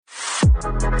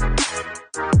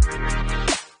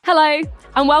Hello,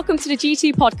 and welcome to the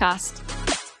G2 podcast.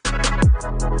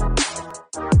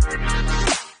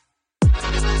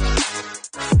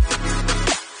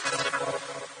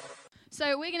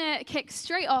 So we're going to kick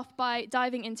straight off by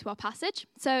diving into our passage.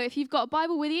 So if you've got a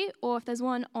Bible with you, or if there's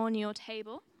one on your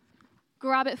table,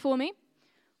 grab it for me.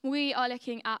 We are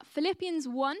looking at Philippians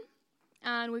 1,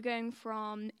 and we're going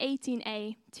from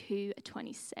 18a to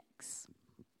 26.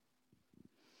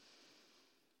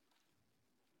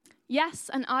 Yes,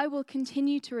 and I will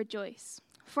continue to rejoice,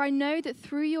 for I know that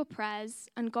through your prayers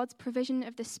and God's provision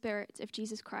of the Spirit of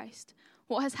Jesus Christ,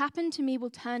 what has happened to me will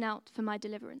turn out for my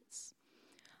deliverance.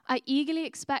 I eagerly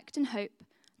expect and hope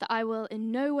that I will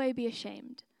in no way be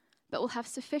ashamed, but will have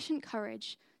sufficient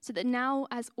courage so that now,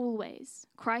 as always,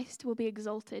 Christ will be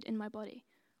exalted in my body,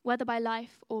 whether by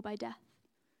life or by death.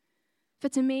 For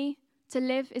to me, to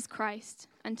live is Christ,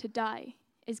 and to die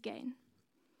is gain.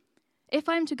 If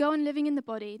I am to go on living in the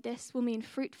body, this will mean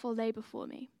fruitful labor for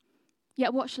me.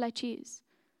 Yet what shall I choose?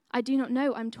 I do not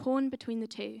know. I'm torn between the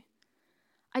two.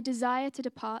 I desire to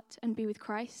depart and be with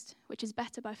Christ, which is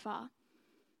better by far.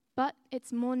 But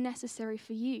it's more necessary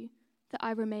for you that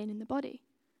I remain in the body.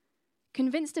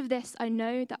 Convinced of this, I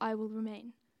know that I will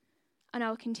remain, and I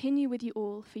will continue with you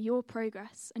all for your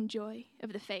progress and joy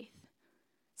of the faith,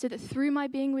 so that through my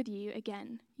being with you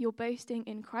again, your boasting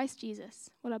in Christ Jesus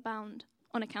will abound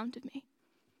on account of me.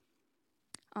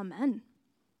 Amen.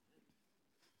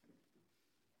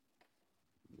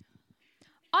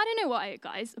 I don't know why,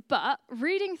 guys, but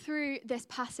reading through this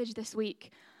passage this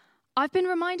week, I've been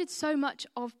reminded so much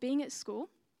of being at school.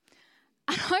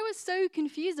 And I was so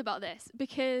confused about this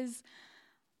because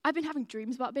I've been having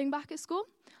dreams about being back at school.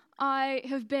 I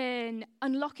have been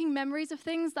unlocking memories of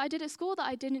things that I did at school that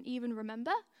I didn't even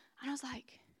remember. And I was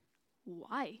like,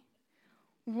 why?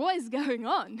 What is going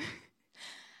on?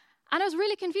 And I was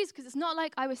really confused because it's not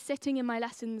like I was sitting in my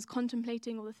lessons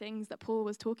contemplating all the things that Paul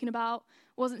was talking about,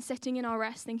 wasn't sitting in our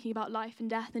rest thinking about life and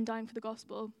death and dying for the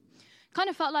gospel. Kind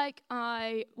of felt like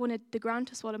I wanted the ground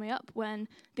to swallow me up when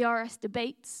the RS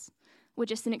debates were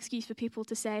just an excuse for people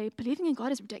to say, believing in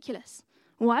God is ridiculous.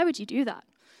 Why would you do that?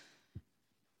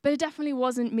 But it definitely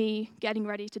wasn't me getting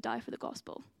ready to die for the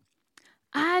gospel.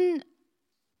 And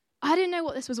I didn't know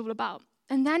what this was all about.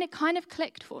 And then it kind of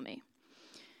clicked for me.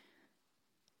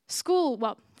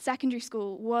 Secondary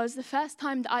school was the first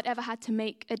time that I'd ever had to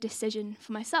make a decision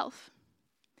for myself.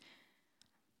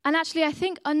 And actually, I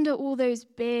think under all those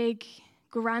big,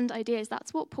 grand ideas,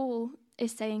 that's what Paul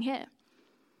is saying here.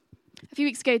 A few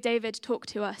weeks ago, David talked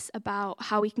to us about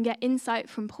how we can get insight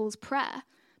from Paul's prayer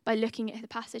by looking at the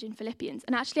passage in Philippians.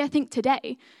 And actually, I think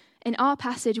today, in our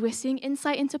passage, we're seeing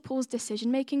insight into Paul's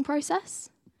decision-making process.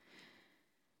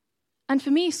 And for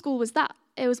me, school was that.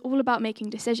 It was all about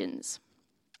making decisions.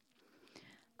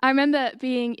 I remember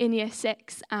being in year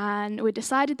 6, and we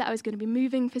decided that I was going to be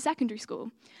moving for secondary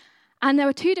school. And there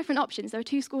were 2 different options. There were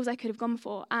 2 schools I could have gone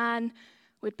for. And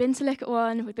we'd been to look at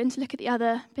one, we'd been to look at the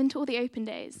other, been to all the open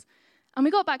days. And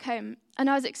we got back home, and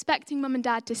I was expecting Mum and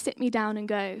Dad to sit me down and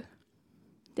go,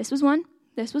 this was one,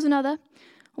 this was another.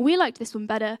 We liked this one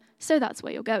better, so that's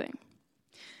where you're going.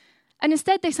 And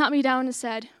instead, they sat me down and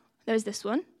said, there's this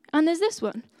one, and there's this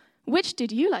one. Which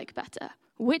did you like better?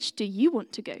 Which do you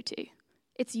want to go to?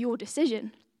 It's your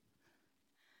decision.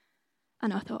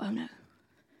 And I thought, oh no.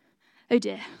 Oh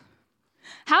dear.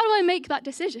 How do I make that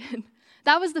decision?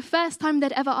 That was the first time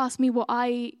they'd ever asked me what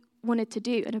I wanted to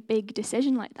do in a big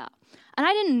decision like that. And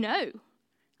I didn't know.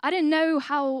 I didn't know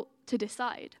how to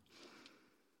decide.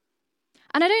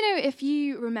 And I don't know if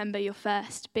you remember your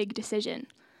first big decision,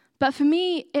 but for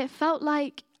me, it felt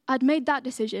like I'd made that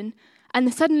decision, and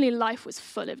then suddenly life was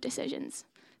full of decisions.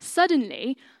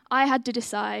 Suddenly, I had to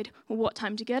decide what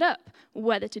time to get up,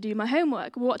 whether to do my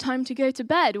homework, what time to go to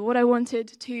bed, what I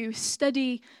wanted to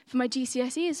study for my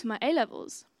GCSEs, for my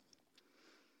A-levels.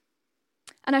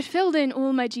 And I'd filled in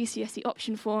all my GCSE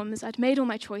option forms, I'd made all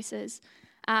my choices,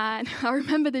 and I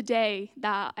remember the day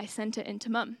that I sent it in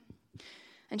to Mum.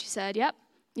 And she said, yep.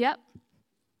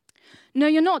 No,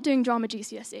 you're not doing drama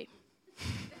GCSE.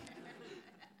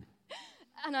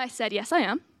 And I said, yes, I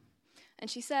am. And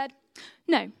she said,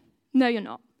 no, you're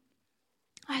not.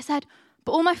 I said,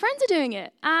 but all my friends are doing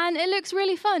it, and it looks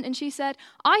really fun. And she said,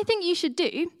 I think you should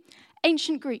do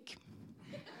ancient Greek.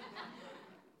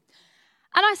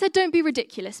 And I said, don't be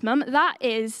ridiculous, Mum. What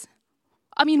is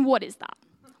that?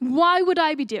 Why would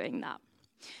I be doing that?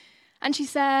 And she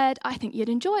said, I think you'd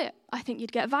enjoy it. I think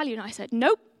you'd get value. And I said,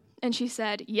 nope. And she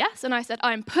said, yes. And I said,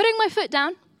 I'm putting my foot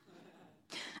down.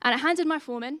 And I handed my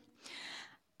form in.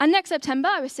 And next September,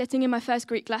 I was sitting in my first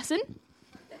Greek lesson.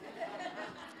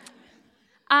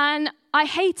 And I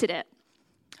hated it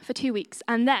for 2 weeks,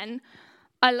 and then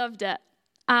I loved it.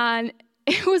 And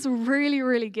it was really,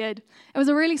 really good. It was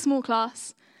a really small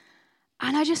class,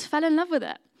 and I just fell in love with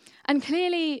it. And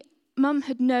clearly, Mum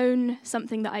had known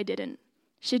something that I didn't.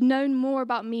 She'd known more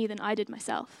about me than I did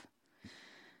myself.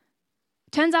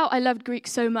 Turns out I loved Greek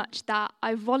so much that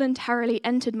I voluntarily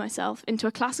entered myself into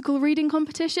a classical reading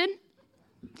competition.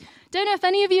 Don't know if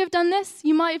any of you have done this.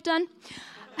 You might have done.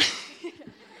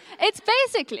 It's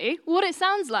basically what it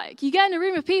sounds like. You get in a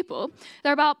room of people.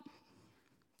 There are about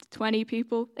 20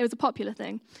 people. It was a popular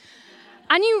thing.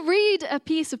 And you read a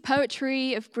piece of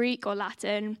poetry of Greek or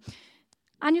Latin,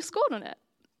 and you're scored on it.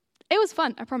 It was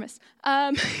fun, I promise.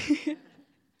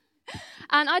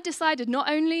 And I decided not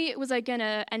only was I going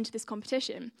to enter this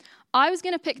competition, I was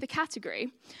going to pick the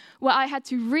category where I had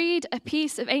to read a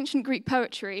piece of ancient Greek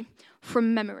poetry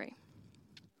from memory.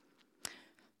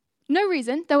 No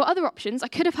reason. There were other options. I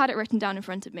could have had it written down in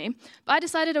front of me, but I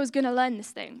decided I was going to learn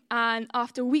this thing. And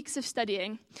after weeks of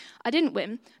studying, I didn't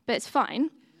win, but it's fine.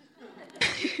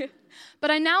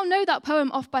 But I now know that poem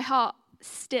off by heart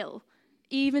still,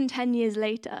 even 10 years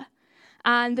later.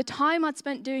 And the time I'd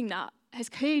spent doing that has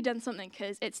clearly done something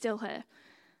because it's still here.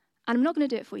 And I'm not going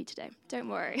to do it for you today. Don't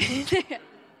worry.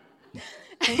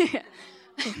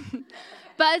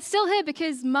 But it's still here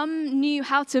because Mum knew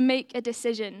how to make a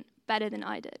decision better than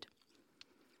I did.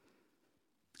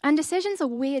 And decisions are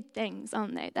weird things,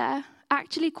 aren't they? They're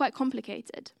actually quite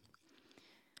complicated.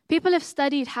 People have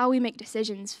studied how we make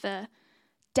decisions for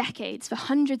decades, for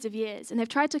hundreds of years, and they've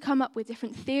tried to come up with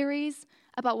different theories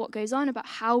about what goes on, about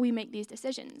how we make these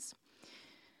decisions.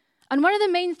 And one of the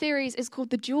main theories is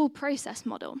called the dual process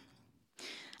model.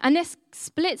 And this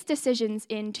splits decisions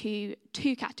into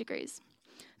two categories.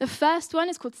 The first one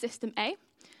is called System A,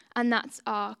 and that's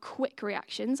our quick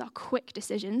reactions, our quick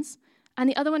decisions. And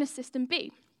the other one is System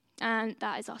B, and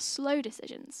that is our slow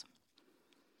decisions.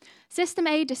 System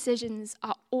A decisions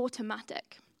are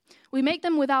automatic. We make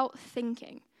them without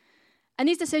thinking. And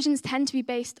these decisions tend to be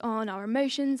based on our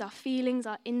emotions, our feelings,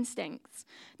 our instincts.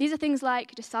 These are things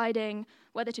like deciding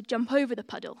whether to jump over the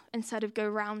puddle instead of go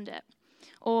round it,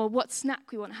 or what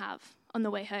snack we want to have on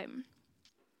the way home.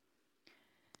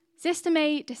 System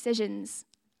A decisions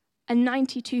are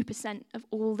 92% of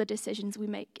all the decisions we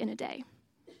make in a day.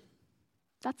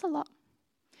 That's a lot.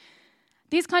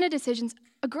 These kind of decisions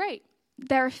are great.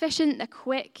 They're efficient, they're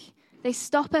quick, they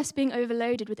stop us being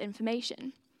overloaded with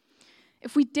information.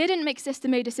 If we didn't make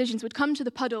System A decisions, we'd come to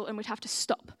the puddle and we'd have to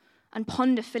stop and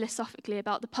ponder philosophically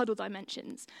about the puddle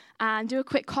dimensions and do a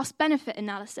quick cost-benefit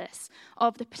analysis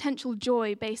of the potential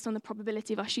joy based on the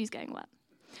probability of our shoes getting wet.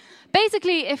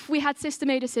 Basically, if we had System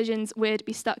A decisions, we'd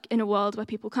be stuck in a world where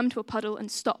people come to a puddle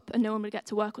and stop and no one would get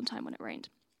to work on time when it rained.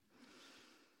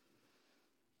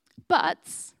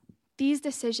 But these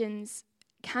decisions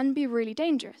can be really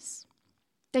dangerous.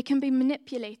 They can be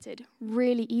manipulated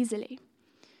really easily.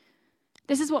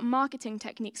 This is what marketing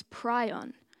techniques pry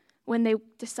on when they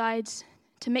decide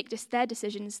to make their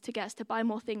decisions to get us to buy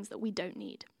more things that we don't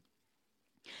need.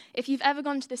 If you've ever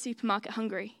gone to the supermarket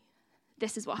hungry,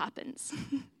 this is what happens.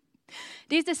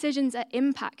 These decisions are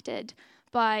impacted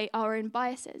by our own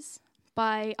biases,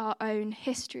 by our own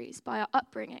histories, by our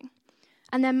upbringing,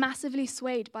 and they're massively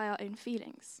swayed by our own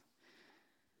feelings.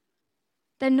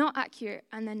 They're not accurate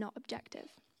and they're not objective.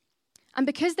 And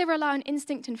because they rely on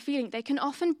instinct and feeling, they can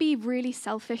often be really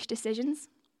selfish decisions,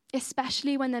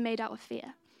 especially when they're made out of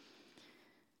fear.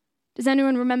 Does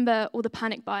anyone remember all the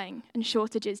panic buying and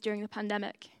shortages during the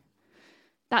pandemic?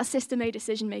 That's System A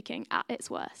decision-making at its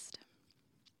worst.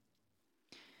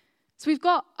 So we've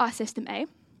got our System A.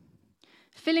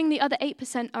 Filling the other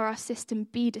 8% are our System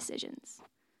B decisions.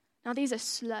 Now, these are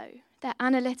slow, they're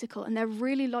analytical, and they're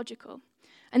really logical.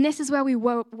 And this is where we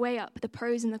weigh up the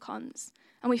pros and the cons,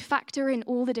 and we factor in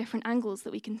all the different angles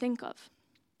that we can think of.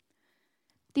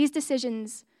 These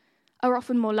decisions are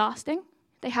often more lasting.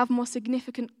 They have more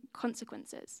significant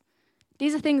consequences.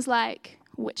 These are things like,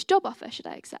 which job offer should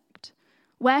I accept?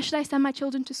 Where should I send my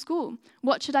children to school?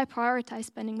 What should I prioritize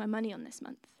spending my money on this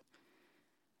month?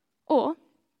 Or,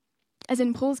 as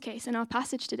in Paul's case in our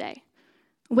passage today,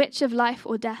 which of life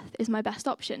or death is my best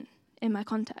option in my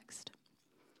context?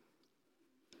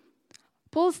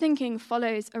 Paul's thinking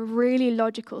follows a really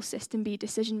logical System B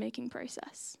decision-making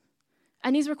process.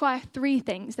 And these require three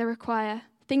things. They require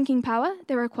thinking power,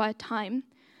 they require time,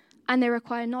 and they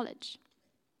require knowledge.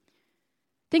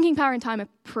 Thinking power and time are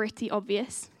pretty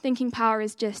obvious. Thinking power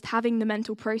is just having the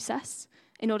mental process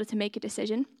in order to make a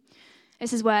decision.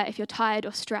 This is where if you're tired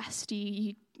or stressed,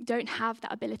 you don't have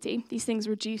that ability. These things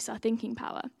reduce our thinking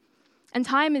power. And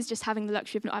time is just having the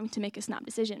luxury of not having to make a snap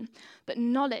decision. But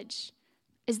knowledge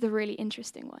is the really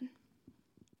interesting one.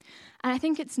 And I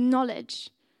think it's knowledge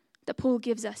that Paul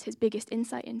gives us his biggest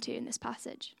insight into in this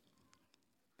passage.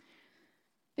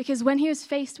 Because when he was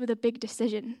faced with a big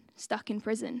decision, stuck in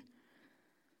prison,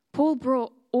 Paul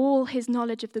brought all his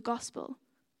knowledge of the gospel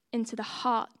into the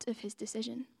heart of his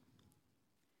decision.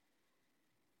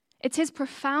 It's his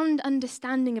profound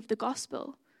understanding of the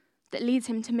gospel that leads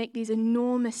him to make these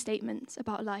enormous statements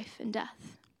about life and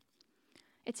death.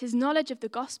 It's his knowledge of the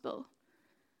gospel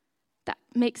that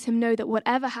makes him know that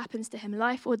whatever happens to him,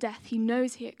 life or death, he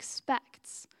knows, he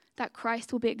expects that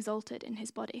Christ will be exalted in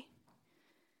his body.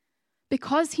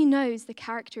 Because he knows the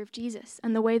character of Jesus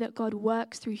and the way that God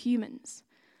works through humans,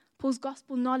 Paul's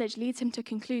gospel knowledge leads him to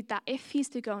conclude that if he's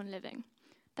to go on living,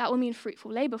 that will mean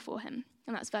fruitful labor for him.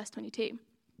 And that's verse 22.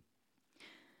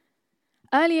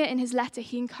 Earlier in his letter,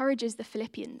 he encourages the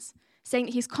Philippians, saying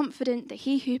that he's confident that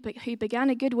he who began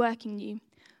a good work in you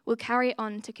will carry it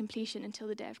on to completion until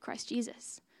the day of Christ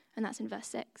Jesus. And that's in verse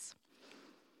 6.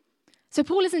 So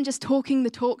Paul isn't just talking the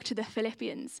talk to the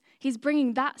Philippians. He's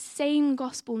bringing that same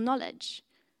gospel knowledge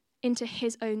into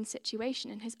his own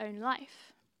situation, in his own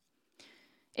life.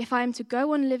 If I am to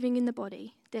go on living in the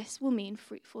body, this will mean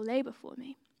fruitful labor for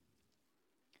me.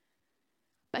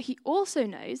 But he also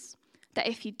knows that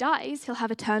if he dies, he'll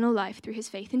have eternal life through his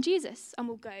faith in Jesus and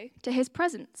will go to his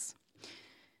presence.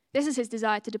 This is his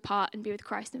desire to depart and be with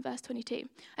Christ in verse 22.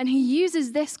 And he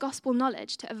uses this gospel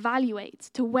knowledge to evaluate,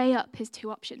 to weigh up his two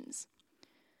options.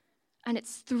 And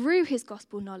it's through his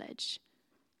gospel knowledge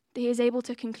that he is able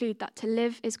to conclude that to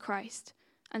live is Christ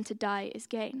and to die is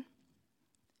gain.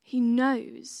 He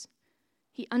knows,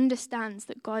 he understands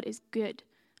that God is good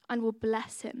and will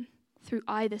bless him through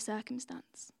either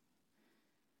circumstance.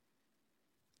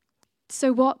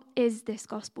 So what is this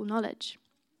gospel knowledge?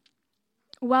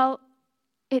 Well,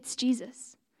 it's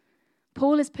Jesus.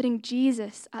 Paul is putting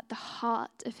Jesus at the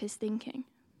heart of his thinking.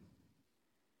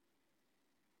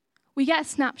 We get a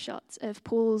snapshot of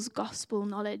Paul's gospel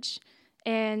knowledge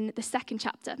in the second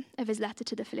chapter of his letter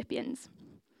to the Philippians.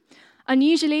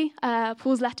 Unusually,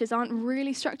 Paul's letters aren't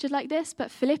really structured like this,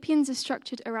 but Philippians is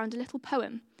structured around a little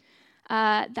poem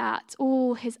that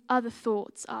all his other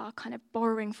thoughts are kind of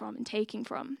borrowing from and taking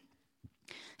from.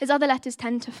 His other letters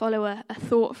tend to follow a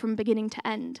thought from beginning to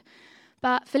end,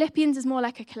 but Philippians is more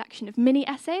like a collection of mini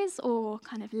essays or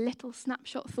kind of little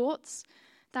snapshot thoughts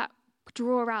that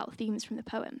draw out themes from the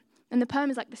poem. And the poem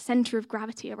is like the center of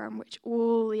gravity around which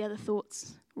all the other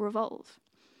thoughts revolve.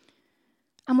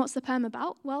 And what's the poem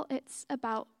about? Well, it's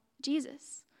about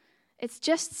Jesus. It's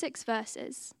just 6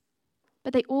 verses,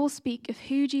 but they all speak of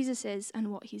who Jesus is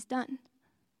and what he's done.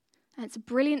 And it's a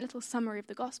brilliant little summary of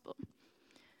the gospel.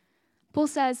 Paul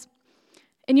says,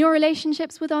 in your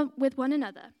relationships with one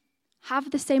another,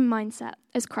 have the same mindset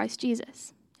as Christ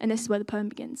Jesus. And this is where the poem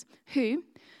begins. Who,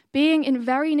 being in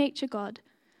very nature God,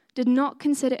 did not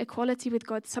consider equality with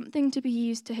God something to be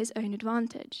used to his own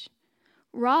advantage.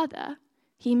 Rather,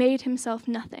 he made himself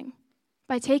nothing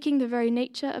by taking the very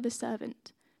nature of a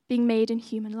servant, being made in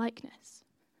human likeness.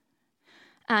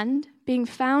 And, being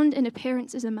found in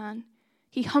appearance as a man,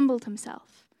 he humbled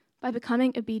himself by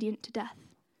becoming obedient to death,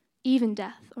 even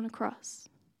death on a cross.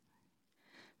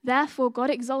 Therefore God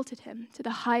exalted him to the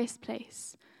highest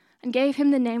place and gave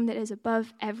him the name that is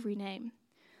above every name,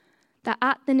 that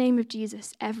at the name of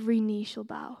Jesus every knee shall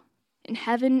bow, in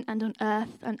heaven and on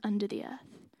earth and under the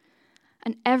earth,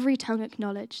 and every tongue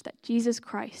acknowledge that Jesus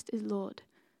Christ is Lord,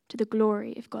 to the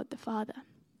glory of God the Father.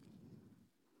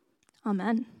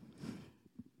 Amen.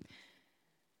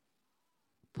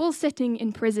 Paul's sitting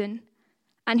in prison,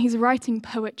 and he's writing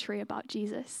poetry about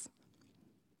Jesus.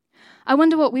 I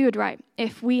wonder what we would write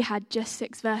if we had just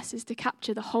 6 verses to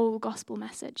capture the whole gospel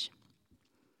message.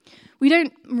 We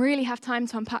don't really have time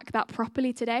to unpack that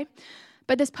properly today,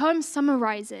 but this poem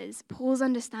summarizes Paul's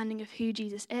understanding of who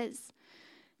Jesus is.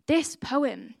 This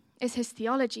poem is his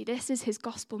theology, this is his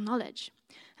gospel knowledge,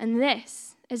 and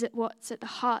this is what's at the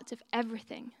heart of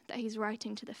everything that he's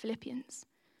writing to the Philippians.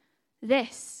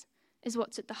 This is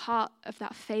what's at the heart of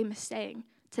that famous saying,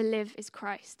 to live is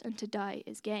Christ and to die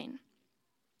is gain.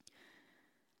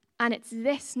 And it's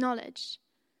this knowledge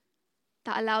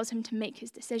that allows him to make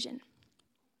his decision.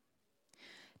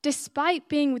 Despite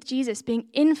being with Jesus being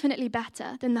infinitely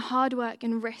better than the hard work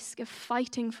and risk of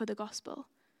fighting for the gospel,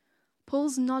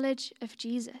 Paul's knowledge of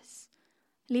Jesus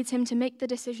leads him to make the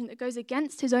decision that goes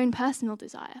against his own personal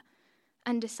desire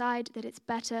and decide that it's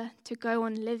better to go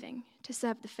on living to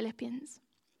serve the Philippians.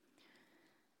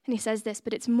 And he says this,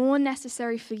 but it's more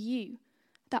necessary for you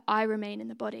that I remain in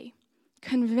the body.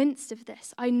 Convinced of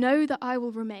this, I know that I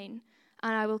will remain,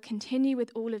 and I will continue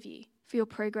with all of you for your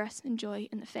progress and joy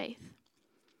in the faith.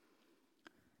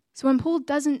 So when Paul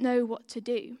doesn't know what to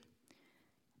do,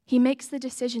 he makes the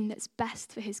decision that's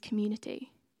best for his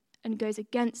community and goes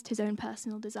against his own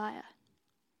personal desire.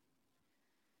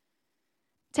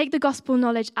 Take the gospel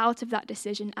knowledge out of that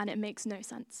decision and it makes no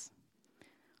sense.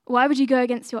 Why would you go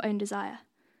against your own desire?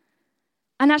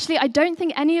 And actually, I don't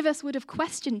think any of us would have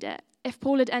questioned it if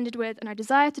Paul had ended with, and I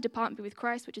desire to depart and be with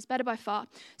Christ, which is better by far,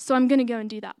 so I'm going to go and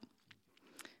do that.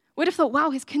 Would have thought, wow,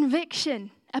 his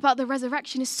conviction about the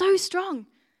resurrection is so strong.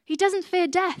 He doesn't fear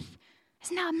death.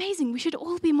 Isn't that amazing? We should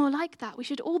all be more like that. We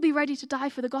should all be ready to die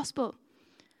for the gospel.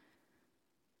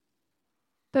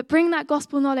 But bring that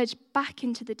gospel knowledge back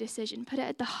into the decision, put it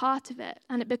at the heart of it,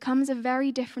 and it becomes a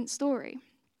very different story.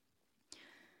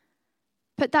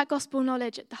 Put that gospel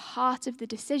knowledge at the heart of the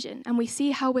decision, and we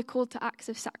see how we're called to acts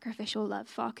of sacrificial love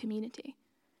for our community.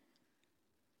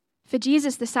 For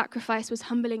Jesus, the sacrifice was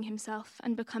humbling himself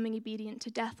and becoming obedient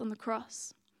to death on the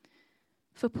cross.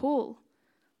 For Paul,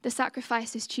 the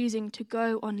sacrifice is choosing to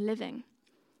go on living,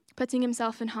 putting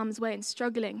himself in harm's way and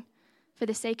struggling for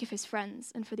the sake of his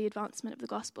friends and for the advancement of the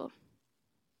gospel.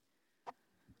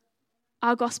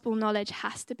 Our gospel knowledge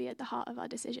has to be at the heart of our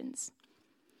decisions.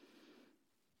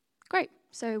 Great.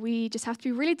 So we just have to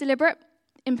be really deliberate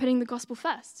in putting the gospel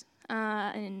first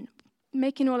and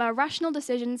making all our rational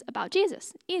decisions about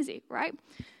Jesus. Easy, right?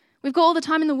 We've got all the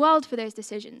time in the world for those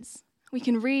decisions. We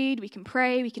can read, we can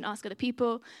pray, we can ask other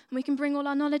people, and we can bring all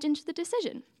our knowledge into the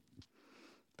decision.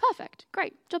 Perfect.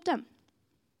 Great. Job done.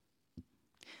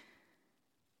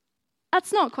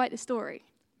 That's not quite the story.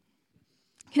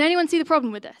 Can anyone see the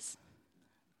problem with this?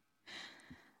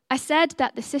 I said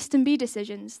that the system B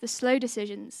decisions, the slow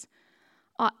decisions,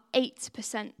 are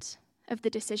 8% of the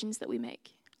decisions that we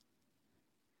make.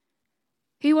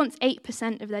 Who wants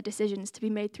 8% of their decisions to be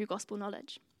made through gospel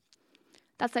knowledge?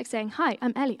 That's like saying, hi,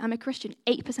 I'm Ellie, I'm a Christian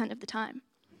 8% of the time.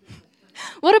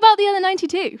 What about the other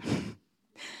 92?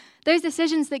 Those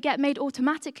decisions that get made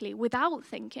automatically, without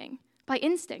thinking, by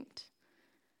instinct.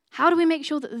 How do we make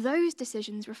sure that those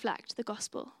decisions reflect the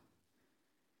gospel?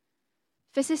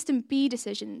 For system B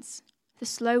decisions, the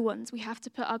slow ones, we have to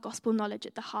put our gospel knowledge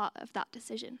at the heart of that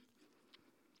decision.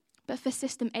 But for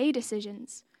system A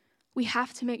decisions, we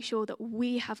have to make sure that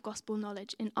we have gospel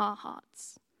knowledge in our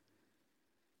hearts.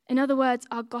 In other words,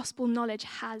 our gospel knowledge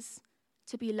has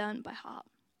to be learned by heart.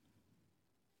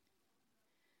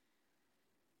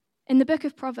 In the book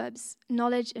of Proverbs,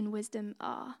 knowledge and wisdom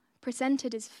are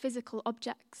presented as physical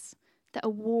objects that are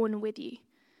worn with you.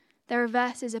 There are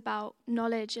verses about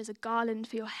knowledge as a garland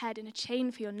for your head and a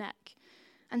chain for your neck,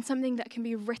 and something that can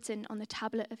be written on the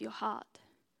tablet of your heart,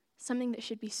 something that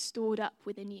should be stored up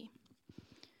within you.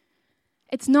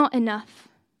 It's not enough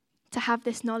to have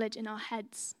this knowledge in our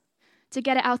heads, to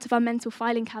get it out of our mental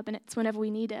filing cabinets whenever we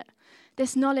need it.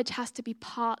 This knowledge has to be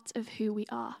part of who we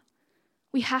are.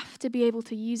 We have to be able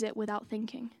to use it without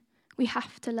thinking. We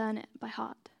have to learn it by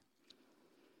heart.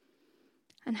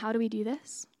 And how do we do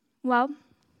this? Well,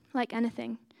 like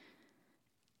anything,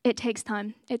 it takes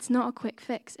time. It's not a quick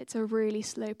fix. It's a really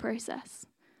slow process.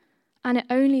 And it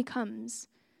only comes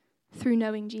through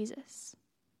knowing Jesus.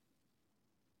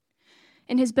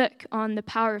 In his book on the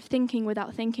power of thinking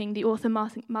without thinking, the author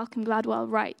Malcolm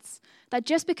Gladwell writes that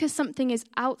just because something is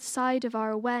outside of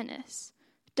our awareness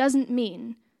doesn't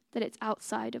mean that it's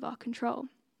outside of our control.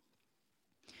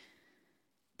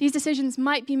 These decisions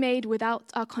might be made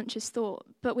without our conscious thought,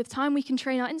 but with time we can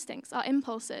train our instincts, our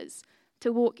impulses,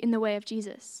 to walk in the way of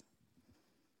Jesus.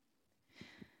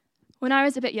 When I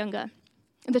was a bit younger,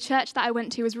 the church that I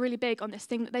went to was really big on this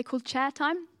thing that they called chair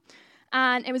time.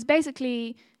 And it was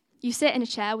basically, you sit in a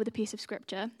chair with a piece of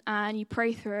scripture and you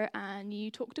pray through it and you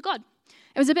talk to God.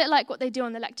 It was a bit like what they do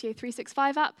on the Lectio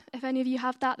 365 app, if any of you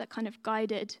have that kind of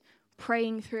guided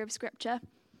praying through of scripture.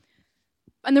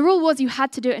 And the rule was you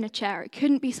had to do it in a chair. It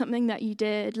couldn't be something that you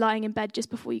did lying in bed just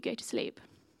before you go to sleep.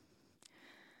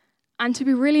 And to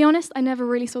be really honest, I never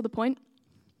really saw the point.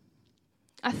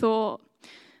 I thought,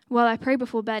 well, I pray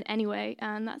before bed anyway,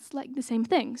 and that's like the same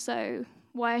thing, so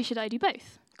why should I do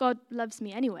both? God loves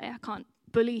me anyway. I can't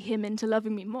bully him into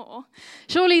loving me more.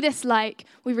 Surely this,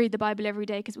 we read the Bible every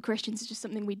day because we're Christians, is just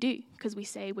something we do because we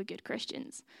say we're good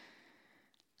Christians.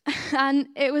 And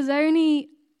it was only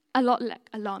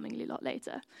alarmingly lot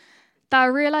later that I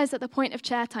realized that the point of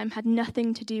chair time had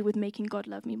nothing to do with making God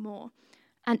love me more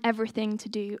and everything to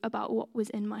do about what was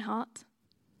in my heart.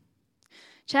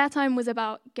 Chair time was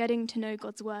about getting to know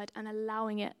God's word and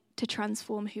allowing it to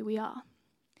transform who we are.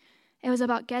 It was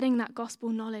about getting that gospel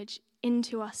knowledge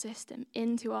into our system,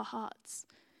 into our hearts.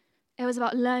 It was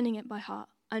about learning it by heart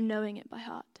and knowing it by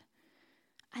heart.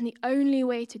 And the only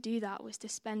way to do that was to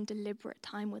spend deliberate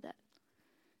time with it,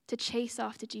 to chase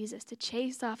after Jesus, to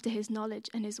chase after his knowledge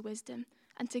and his wisdom,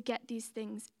 and to get these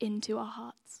things into our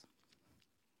hearts.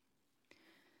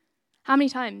 How many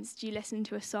times do you listen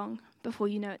to a song before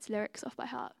you know its lyrics off by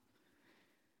heart?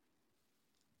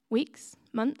 Weeks,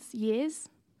 months, years?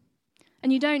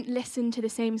 And you don't listen to the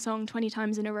same song 20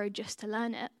 times in a row just to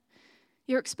learn it.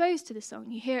 You're exposed to the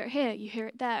song. You hear it here, you hear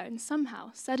it there, and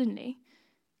somehow, suddenly,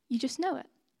 you just know it.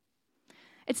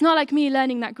 It's not like me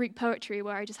learning that Greek poetry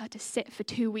where I just had to sit for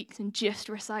 2 weeks and just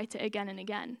recite it again and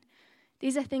again.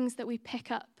 These are things that we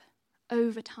pick up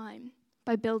over time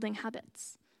by building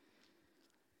habits.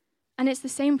 And it's the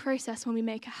same process when we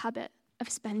make a habit of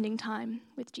spending time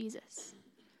with Jesus.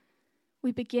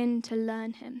 We begin to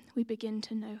learn him. We begin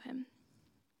to know him.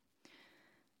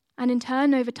 And in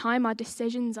turn, over time, our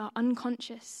decisions, our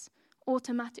unconscious,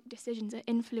 automatic decisions are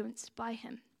influenced by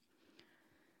him.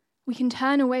 We can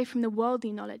turn away from the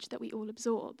worldly knowledge that we all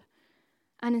absorb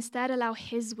and instead allow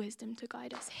his wisdom to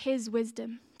guide us, his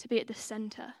wisdom to be at the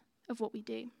center of what we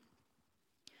do.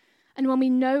 And when we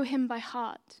know him by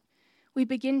heart, we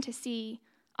begin to see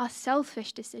our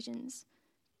selfish decisions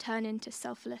turn into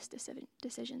selfless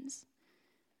decisions.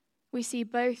 We see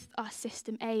both our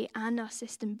system A and our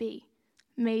system B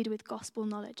made with gospel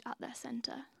knowledge at their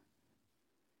center.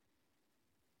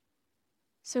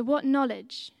 So what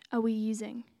knowledge are we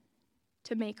using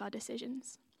to make our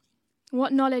decisions?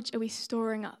 What knowledge are we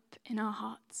storing up in our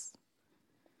hearts?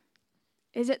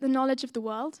 Is it the knowledge of the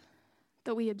world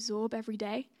that we absorb every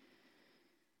day?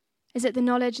 Is it the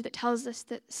knowledge that tells us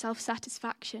that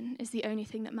self-satisfaction is the only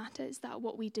thing that matters, that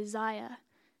what we desire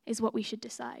is what we should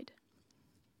decide?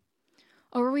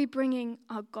 Or are we bringing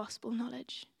our gospel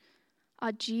knowledge,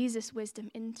 our Jesus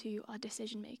wisdom into our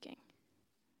decision-making?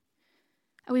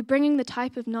 Are we bringing the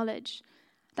type of knowledge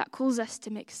that calls us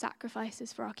to make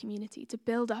sacrifices for our community, to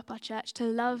build up our church, to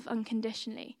love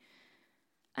unconditionally,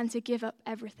 and to give up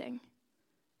everything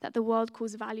that the world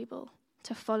calls valuable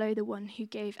to follow the one who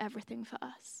gave everything for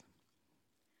us?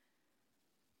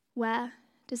 Where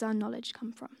does our knowledge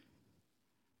come from?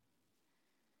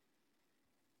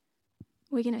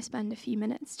 We're going to spend a few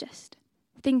minutes just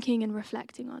thinking and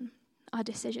reflecting on our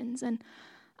decisions. And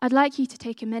I'd like you to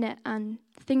take a minute and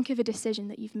think of a decision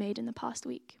that you've made in the past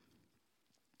week.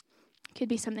 It could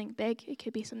be something big, it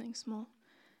could be something small.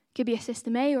 It could be a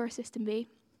system A or a system B.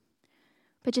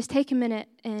 But just take a minute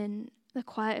in the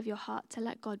quiet of your heart to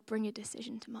let God bring a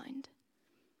decision to mind.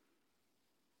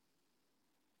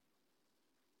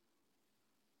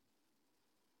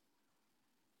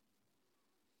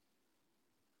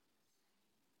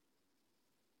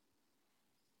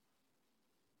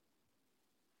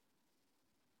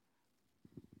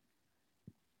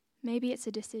 Maybe it's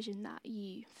a decision that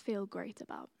you feel great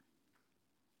about.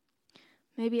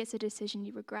 Maybe it's a decision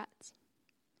you regret,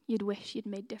 you'd wish you'd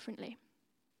made differently.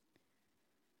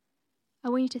 I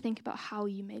want you to think about how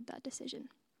you made that decision.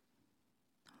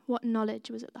 What knowledge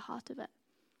was at the heart of it?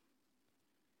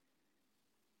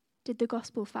 Did the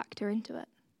gospel factor into it?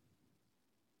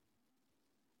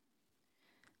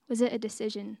 Was it a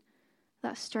decision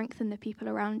that strengthened the people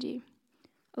around you?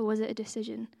 Or was it a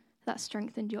decision that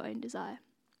strengthened your own desire?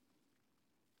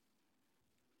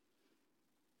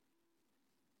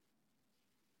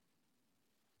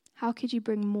 How could you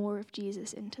bring more of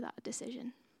Jesus into that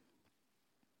decision?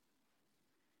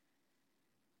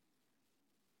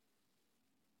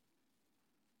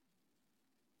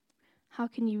 How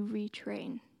can you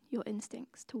retrain your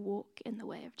instincts to walk in the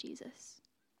way of Jesus?